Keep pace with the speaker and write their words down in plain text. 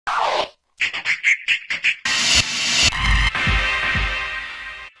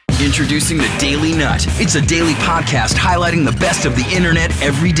Introducing the Daily Nut. It's a daily podcast highlighting the best of the internet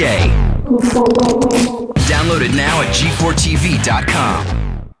every day. Download it now at G4TV.com.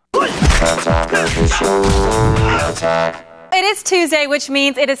 It is Tuesday, which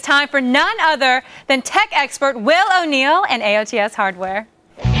means it is time for none other than tech expert Will O'Neill and AOTS Hardware.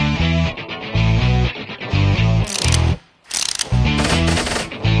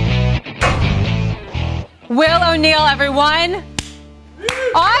 Will O'Neill, everyone.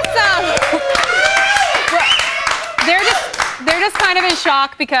 Awesome. They're just kind of in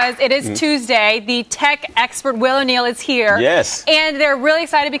shock because it is Tuesday. The tech expert Will O'Neill is here. Yes. And they're really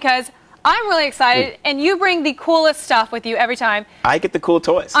excited because I'm really excited, and you bring the coolest stuff with you every time. I get the cool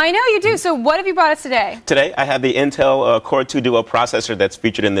toys. I know you do. So what have you brought us today? Today, I have the Intel Core 2 Duo processor that's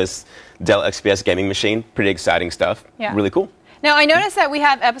featured in this Dell XPS gaming machine. Pretty exciting stuff. Yeah. Really cool. Now, I noticed that we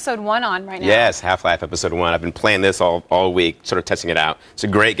have episode 1 on right now. Yes, Half-Life episode 1. I've been playing this all week, sort of testing it out. It's a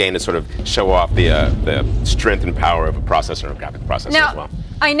great game to sort of show off the strength and power of a processor and a graphic processor as well.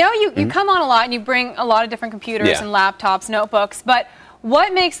 I know you come on a lot and you bring a lot of different computers and laptops, notebooks, but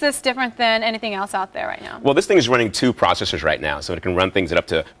what makes this different than anything else out there right now? Well, this thing is running 2 processors right now, so it can run things at up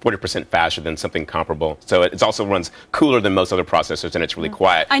to 40% faster than something comparable. So it also runs cooler than most other processors, and it's really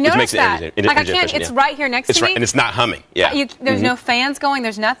quiet. I noticed that. It's right here next to me. And it's not humming. Yeah. There's no fans going.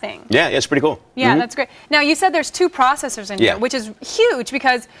 There's nothing. Yeah, it's pretty cool. Yeah, that's great. Now, you said there's 2 processors in here, which is huge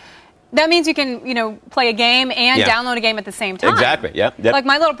because that means you can, play a game and download a game at the same time. Exactly, yeah. Yep. Like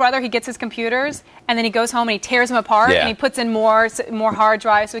my little brother, he gets his computers, and then he goes home and he tears them apart, and he puts in more hard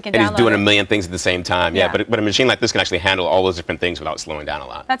drives so he can download it. And he's doing a million things at the same time, But a machine like this can actually handle all those different things without slowing down a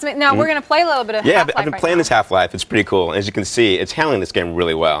lot. That's Now, we're going to play a little bit of Half-Life I've been playing this Half-Life. It's pretty cool. As you can see, it's handling this game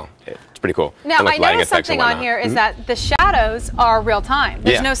really well. It's pretty cool. Now, I noticed something on here is that the shadows are real time.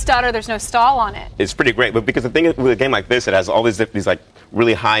 There's no stutter, there's no stall on it. It's pretty great, but because the thing is, with a game like this, it has all these like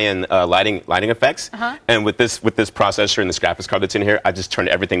really high-end lighting effects. And with this processor and this graphics card that's in here, I just turned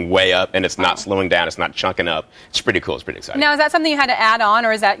everything way up, and it's not slowing down, it's not chunking up. It's pretty cool. It's pretty exciting. Now, is that something you had to add on,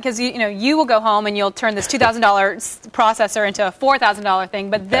 or is that because you will go home and you'll turn this $2,000 processor into a $4,000 thing?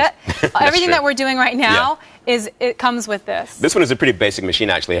 But everything that we're doing right now it comes with this. This one is a pretty basic machine,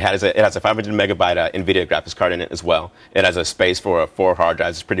 actually. It has a 500 megabyte NVIDIA graphics card in it as well. It has a space for 4 hard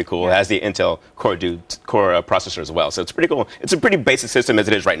drives. It's pretty cool. It has the Intel Core processor as well. So it's pretty cool. It's a pretty basic system as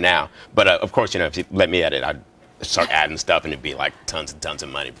it is right now. But of course, if you let me at it, I'd start adding stuff, and it'd be like tons and tons of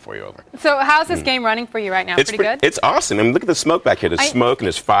money before you're over. So how's this game running for you right now? Pretty good? It's awesome. I mean, look at the smoke back here. There's smoke and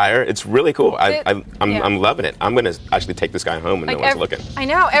there's fire. It's really cool. I'm loving it. I'm going to actually take this guy home and no one's looking. I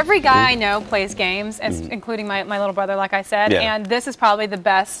know. Every guy I know plays games, including my little brother, like I said, and this is probably the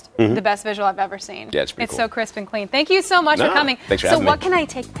best visual I've ever seen. Yeah, it's pretty cool. So crisp and clean. Thank you so much for coming. Thanks for having me. So what can I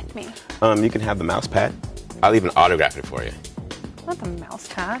take with me? You can have the mouse pad. I'll even autograph it for you. Not the mouse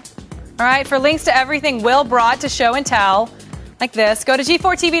pad. All right, for links to everything Will brought to show and tell, like this, go to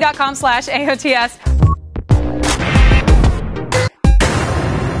G4TV.com/AOTS.